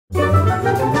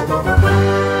Alright,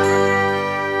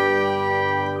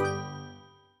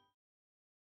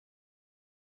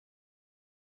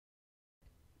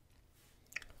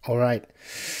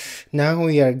 now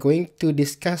we are going to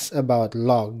discuss about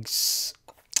logs.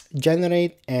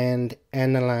 Generate and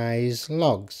analyze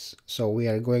logs. So we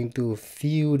are going to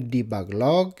view debug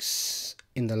logs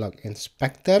in the log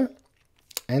inspector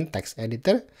and text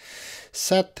editor.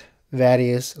 Set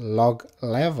various log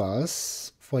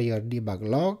levels for your debug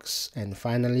logs, and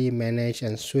finally manage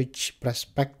and switch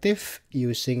perspective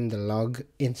using the log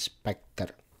inspector.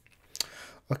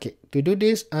 Okay, to do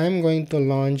this, I'm going to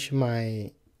launch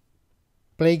my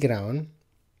playground,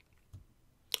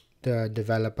 the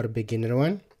developer beginner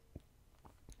one,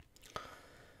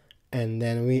 and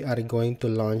then we are going to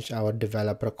launch our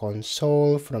developer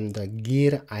console from the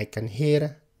gear icon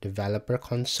here, developer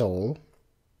console.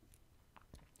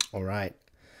 All right,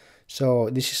 so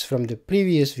this is from the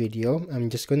previous video. I'm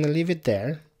just going to leave it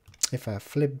there. If I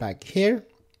flip back here,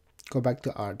 go back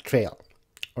to our trail.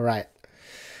 All right,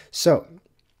 so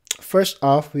first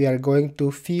off, we are going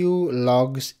to view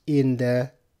logs in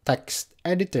the text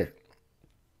editor.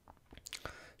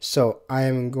 So I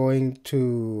am going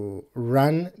to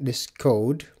run this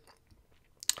code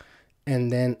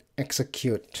and then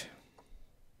execute.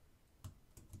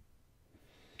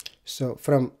 So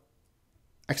from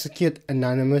execute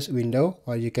anonymous window,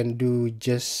 or you can do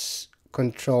just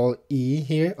Control E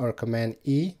here or Command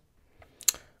E.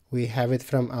 We have it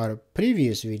from our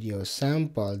previous video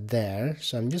sample there.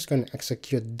 So I'm just going to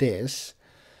execute this.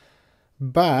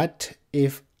 But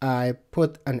if I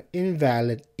put an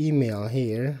invalid email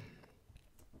here,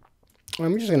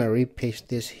 I'm just going to repaste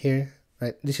this here,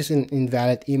 right? This is an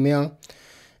invalid email,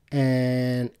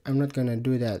 and I'm not going to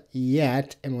do that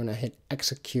yet. I'm going to hit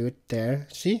execute there.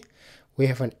 See, we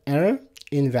have an error,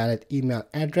 invalid email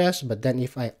address, but then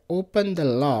if I open the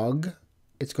log,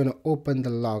 it's going to open the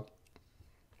log.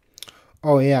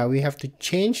 Oh yeah, we have to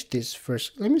change this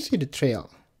first. Let me see the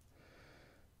trail.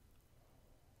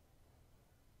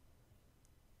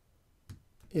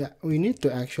 Yeah, we need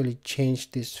to actually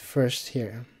change this first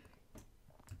here.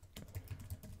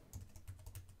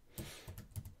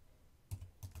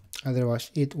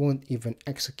 Otherwise, it won't even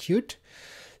execute.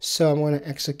 So I'm going to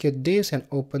execute this and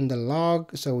open the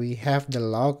log. So we have the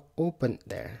log open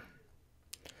there.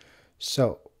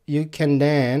 So you can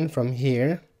then from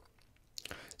here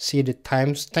see the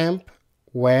timestamp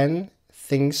when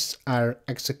things are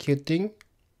executing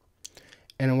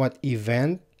and what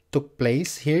event took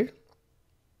place here.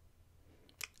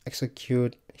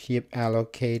 Execute, heap,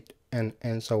 allocate,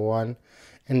 and so on,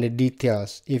 and the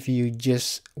details. If you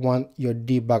just want your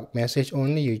debug message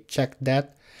only, you check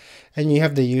that, and you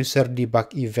have the user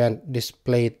debug event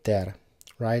displayed there,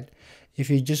 right? If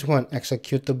you just want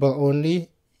executable only,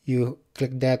 you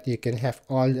click that. You can have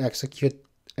all the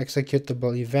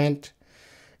executable event,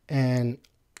 and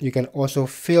you can also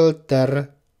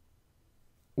filter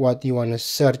what you want to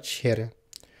search here.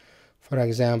 For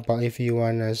example, if you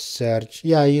want to search,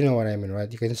 yeah, you know what I mean,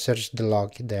 right? You can search the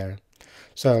log there.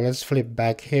 So let's flip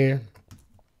back here.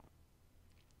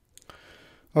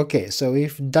 Okay, so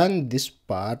we've done this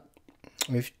part.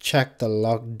 We've checked the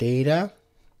log data.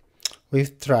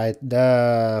 We've tried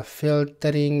the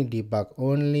filtering, debug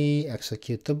only,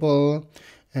 executable,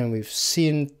 and we've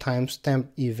seen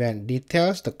timestamp event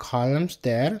details, the columns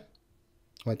there,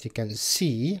 what you can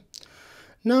see.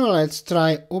 Now let's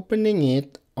try opening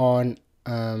it on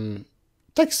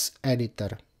text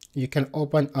editor. You can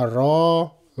open a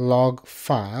raw log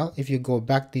file. If you go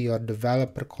back to your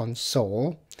developer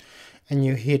console and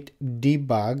you hit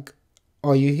debug,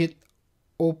 or you hit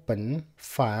open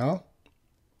file,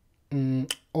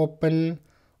 open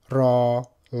raw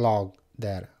log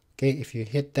there. Okay, if you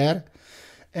hit there,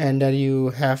 and then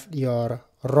you have your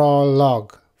raw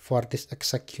log for this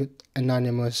execute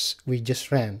anonymous we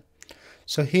just ran.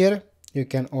 So here you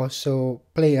can also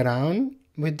play around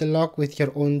with the log with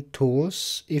your own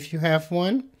tools if you have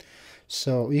one.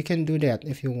 So you can do that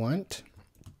if you want.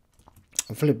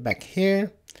 Flip back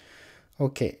here.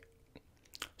 Okay,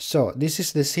 so this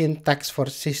is the syntax for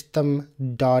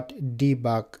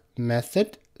system.debug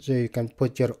method. So you can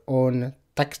put your own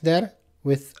text there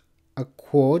with a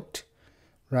quote,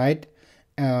 right?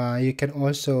 You can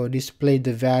also display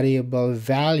the variable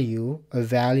value, a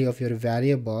value of your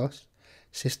variables,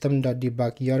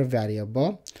 system.debug your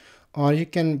variable, or you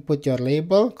can put your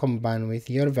label combined with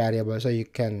your variable, so you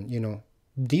can, you know,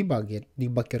 debug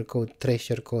your code, trace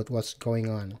your code, what's going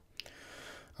on.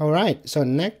 All right, so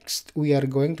next we are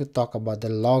going to talk about the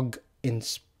log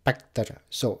inspector.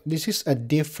 So this is a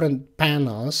different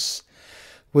panels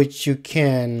which you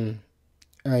can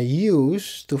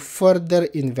use to further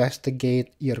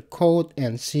investigate your code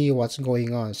and see what's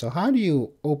going on. So how do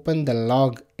you open the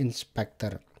log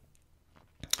inspector?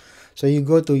 So you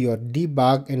go to your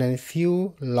debug and then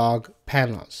view log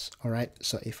panels. All right,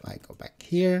 so if I go back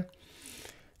here,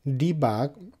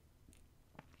 debug,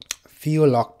 view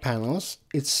log panels,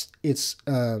 it's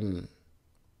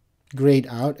grayed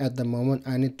out at the moment.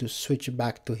 I need to switch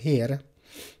back to here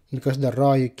because the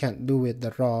raw you can't do with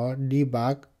the raw.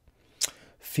 Debug,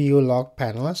 view log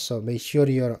panels. So make sure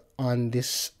you're on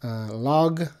this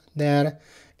log there,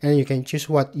 and you can choose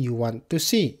what you want to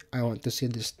see. I want to see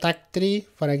the stack tree,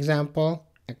 for example,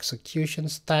 execution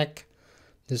stack,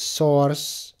 the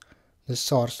source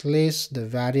list, the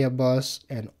variables,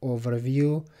 and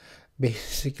overview.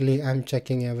 Basically, I'm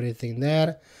checking everything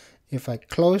there. If I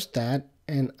close that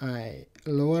and I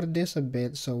lower this a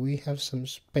bit so we have some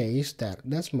space there,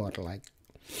 that's more like.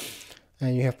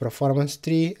 And you have performance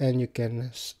tree, and you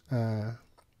can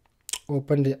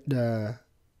open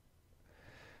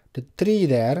the tree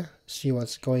there, see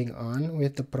what's going on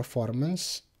with the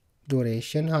performance,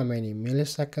 duration, how many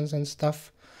milliseconds and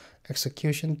stuff.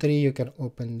 Execution tree, you can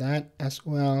open that as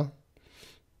well.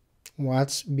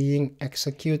 What's being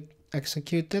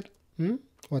executed,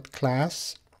 what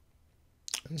class,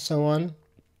 and so on.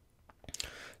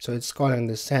 So it's calling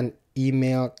the send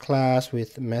email class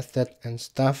with method and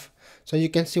stuff. So you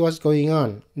can see what's going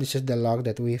on. This is the log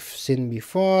that we've seen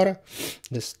before,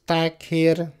 the stack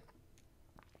here,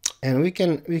 and we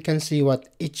can see what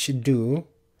each do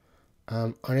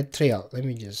on a trail. Let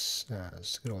me just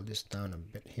scroll this down a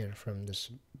bit here from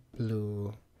this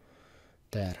blue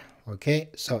there. Okay,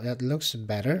 so that looks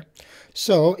better.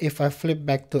 So if I flip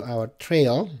back to our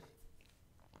trail,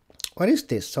 what is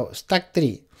this? So stack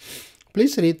tree.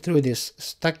 Please read through this.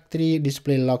 Stack tree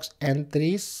display logs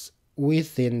entries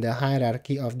within the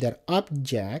hierarchy of their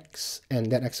objects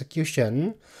and their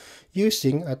execution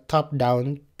using a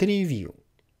top-down tree view.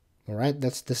 All right,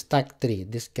 that's the stack tree,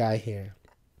 this guy here.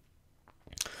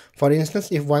 For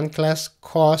instance, if one class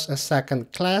calls a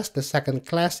second class, the second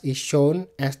class is shown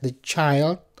as the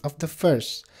child of the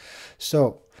first.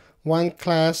 So one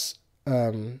class,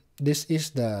 this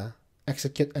is the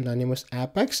execute anonymous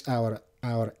apex, our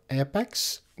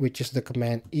apex, which is the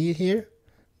command E here.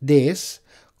 This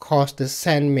calls the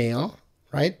send mail,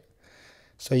 right?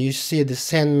 So you see the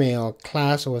send mail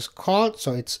class was called,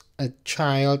 so it's a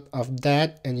child of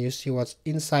that, and you see what's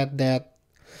inside that.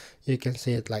 You can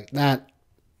see it like that.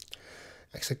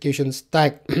 Execution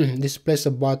stack displays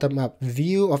a bottom-up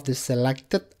view of the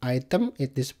selected item.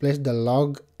 It displays the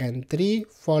log entry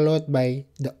followed by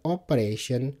the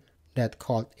operation that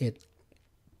called it.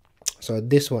 So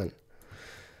this one.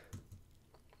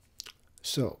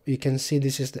 So you can see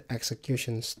this is the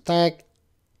execution stack.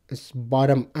 It's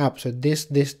bottom up. So this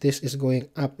is going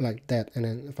up like that, and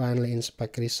then finally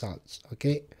inspect results.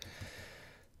 Okay.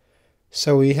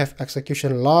 So we have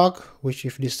execution log, which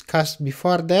we've discussed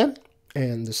before that.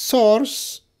 And the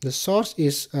source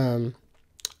is the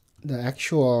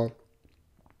actual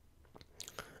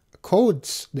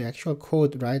codes, the actual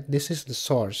code, right? This is the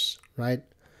source, right?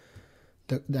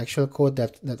 The actual code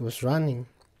that was running.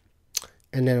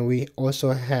 And then we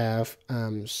also have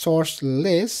source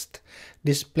list,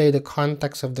 display the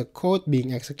context of the code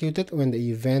being executed when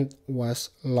the event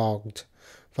was logged.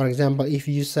 For example, if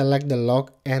you select the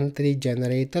log entry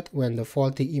generated when the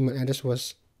faulty email address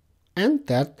was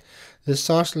entered, the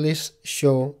source list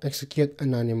show execute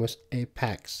anonymous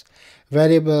apex.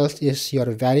 Variables is your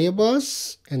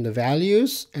variables and the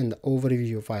values and the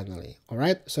overview finally. All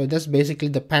right, so that's basically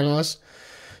the panels.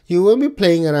 You will be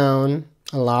playing around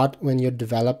a lot when you're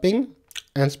developing,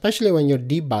 and especially when you're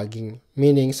debugging,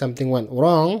 meaning something went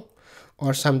wrong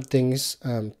or something's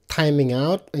timing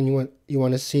out, and you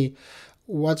want to see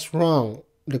what's wrong.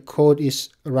 The code is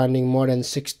running more than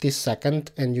 60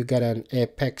 seconds and you get an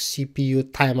Apex CPU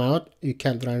timeout. You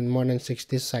can't run more than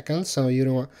 60 seconds, so you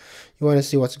want to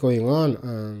see what's going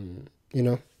on. You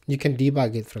know, you can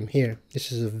debug it from here.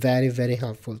 This is a very, very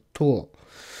helpful tool.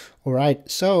 All right,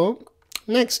 so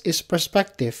next is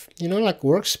perspective. You know, like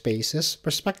workspaces,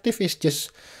 perspective is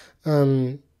just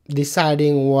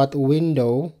deciding what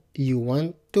window you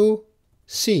want to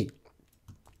see.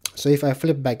 So if I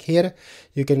flip back here,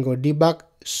 you can go debug,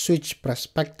 switch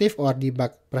perspective, or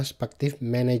debug perspective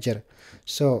manager.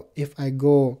 So if I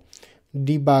go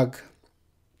debug,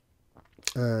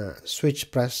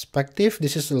 switch perspective,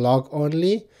 this is log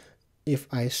only. If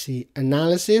I see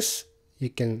analysis,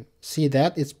 you can see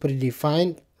that it's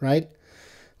predefined, right?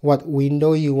 What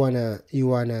window you wanna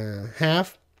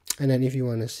have, and then if you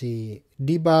wanna see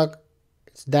debug,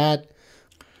 it's that.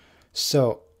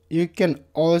 So you can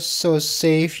also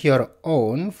save your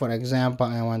own. For example,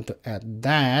 I want to add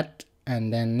that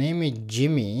and then name it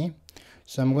Jimmy.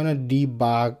 So I'm gonna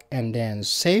debug and then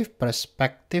save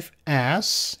perspective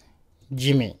as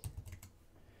Jimmy.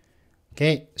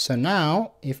 Okay, so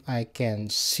now if I can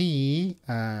see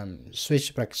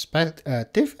switch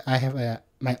perspective, I have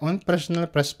my own personal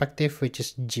perspective, which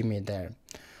is Jimmy there.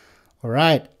 All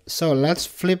right, so let's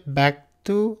flip back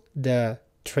to the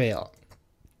trail.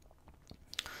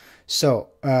 So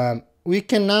we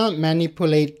can now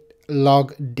manipulate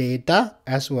log data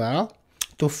as well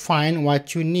to find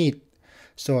what you need.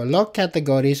 So log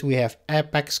categories, we have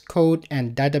Apex code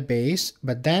and database,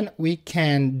 but then we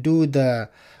can do the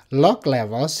log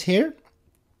levels here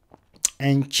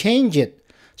and change it.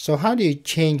 So how do you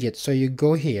change it? So you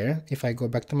go here, if I go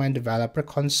back to my developer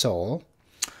console,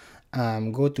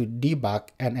 go to debug,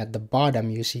 and at the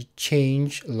bottom you see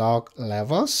change log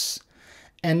levels,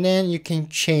 and then you can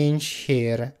change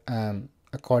here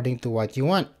according to what you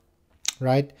want,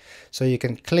 right? So you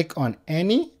can click on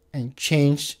any and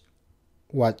change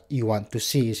what you want to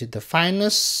see. Is it the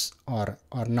finest or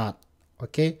not?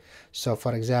 Okay, so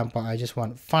for example, I just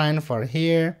want fine for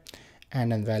here,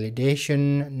 and then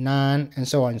validation none, and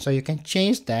so on. So you can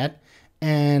change that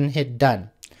and hit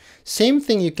done. Same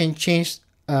thing you can change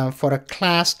for a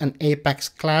class, an Apex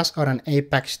class or an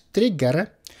Apex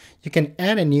trigger. You can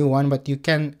add a new one, but you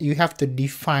have to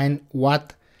define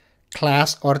what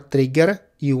class or trigger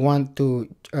you want to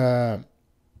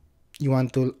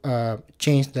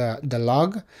change the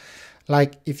log.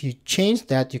 Like if you change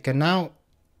that, you can now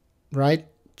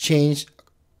change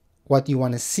what you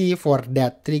want to see for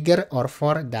that trigger or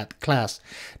for that class.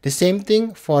 The same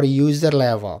thing for user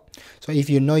level. So if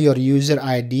you know your user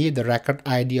ID, the record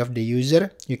ID of the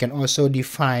user, you can also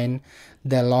define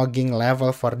the logging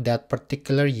level for that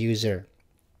particular user.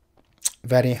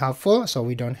 Very helpful. So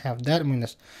we don't have that. I'm going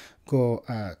to go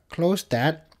close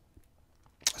that.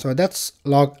 So that's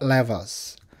log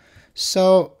levels.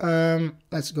 So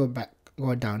let's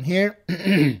go down here.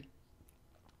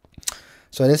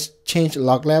 So let's change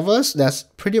log levels. That's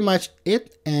pretty much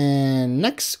it. And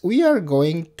next we are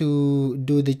going to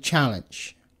do the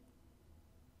challenge.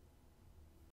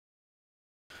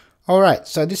 All right,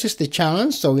 so this is the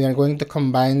challenge. So we are going to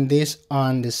combine this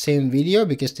on the same video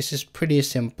because this is pretty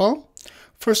simple.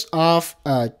 First off,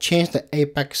 change the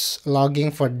Apex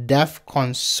logging for dev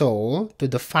console to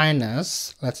the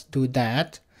finest. Let's do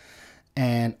that.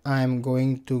 And I'm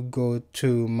going to go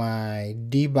to my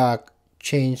debug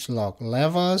change log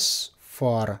levels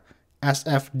for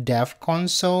SF dev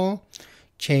console,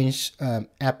 change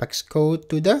Apex code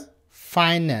to the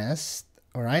finest.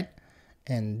 All right,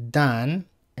 and done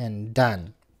and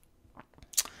done.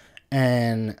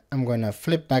 And I'm gonna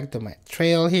flip back to my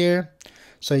trail here.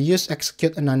 So use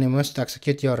execute anonymous to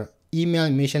execute your email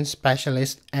mission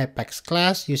specialist Apex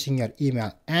class using your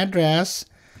email address.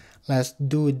 Let's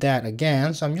do that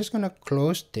again. So I'm just gonna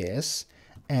close this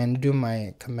and do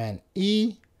my command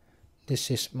E.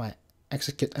 This is my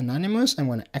execute anonymous. I'm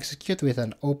going to execute with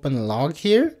an open log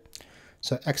here.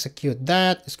 So execute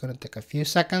that. It's going to take a few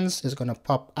seconds. It's going to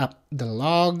pop up the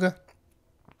log.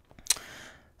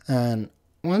 And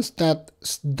once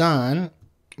that's done,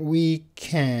 we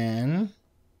can,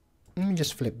 let me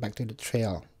just flip back to the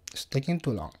trail. It's taking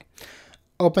too long.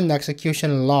 Open the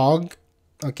execution log.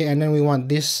 Okay, and then we want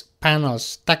this panel,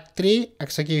 stack tree,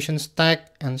 execution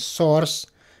stack, and source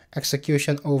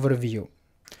execution overview.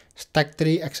 Stack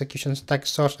tree, execution stack,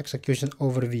 source execution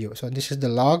overview. So this is the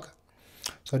log.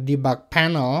 So debug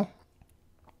panel,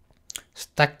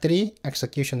 stack tree,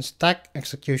 execution stack,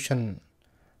 execution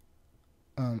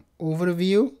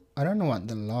overview. I don't know what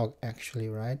the log actually,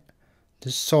 right?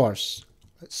 The source.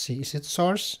 Let's see, is it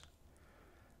source?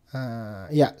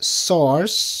 Yeah,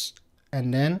 source,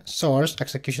 and then source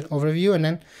execution overview, and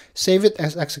then save it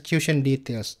as execution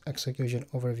details, execution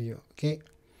overview. Okay.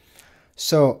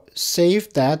 So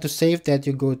save that. To save that,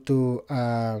 you go to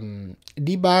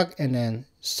debug and then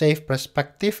save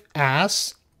perspective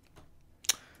as,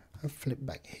 I'll flip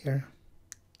back here,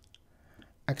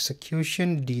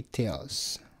 execution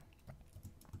details.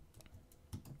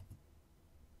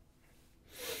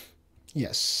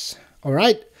 Yes. All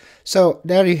right. So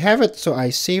there you have it. So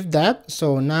I saved that.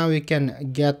 So now we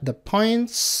can get the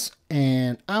points,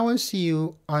 and I will see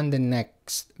you on the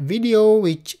next video,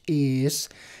 which is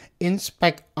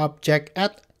inspect object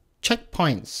at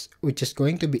checkpoints, which is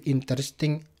going to be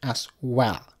interesting as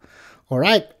well. All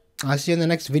right, I'll see you in the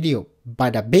next video.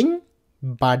 Bada bing,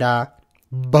 bada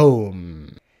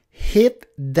boom.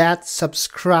 Hit that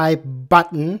subscribe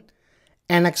button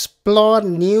and explore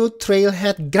new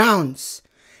Trailhead grounds.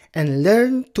 and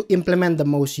learn to implement the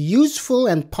most useful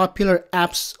and popular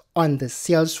apps on the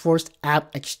Salesforce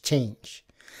App Exchange.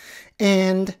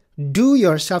 And do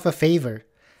yourself a favor,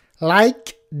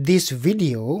 like this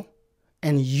video,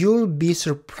 and you'll be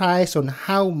surprised on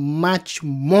how much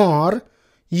more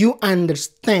you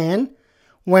understand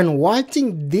when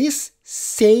watching this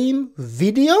same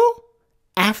video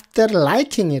after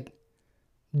liking it.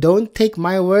 Don't take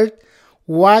my word.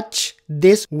 Watch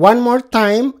this one more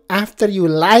time after you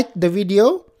like the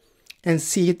video and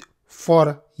see it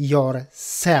for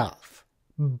yourself.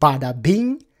 Bada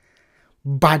bing,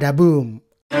 bada boom.